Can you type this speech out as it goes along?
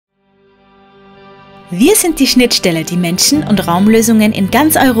Wir sind die Schnittstelle, die Menschen und Raumlösungen in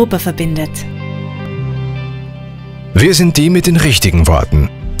ganz Europa verbindet. Wir sind die mit den richtigen Worten,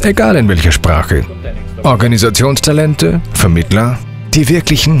 egal in welcher Sprache. Organisationstalente, Vermittler, die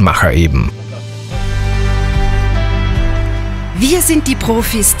wirklichen Macher eben. Wir sind die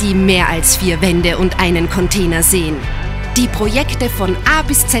Profis, die mehr als 4 Wände und einen Container sehen. Die Projekte von A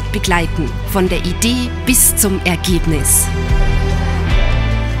bis Z begleiten, von der Idee bis zum Ergebnis.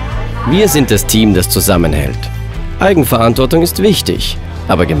 Wir sind das Team, das zusammenhält. Eigenverantwortung ist wichtig,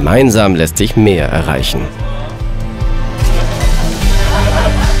 aber gemeinsam lässt sich mehr erreichen.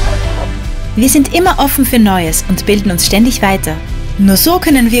 Wir sind immer offen für Neues und bilden uns ständig weiter. Nur so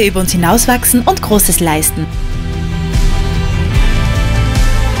können wir über uns hinauswachsen und Großes leisten.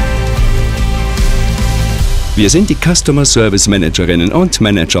 Wir sind die Customer Service Managerinnen und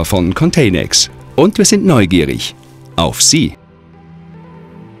Manager von Containex. Und wir sind neugierig auf Sie.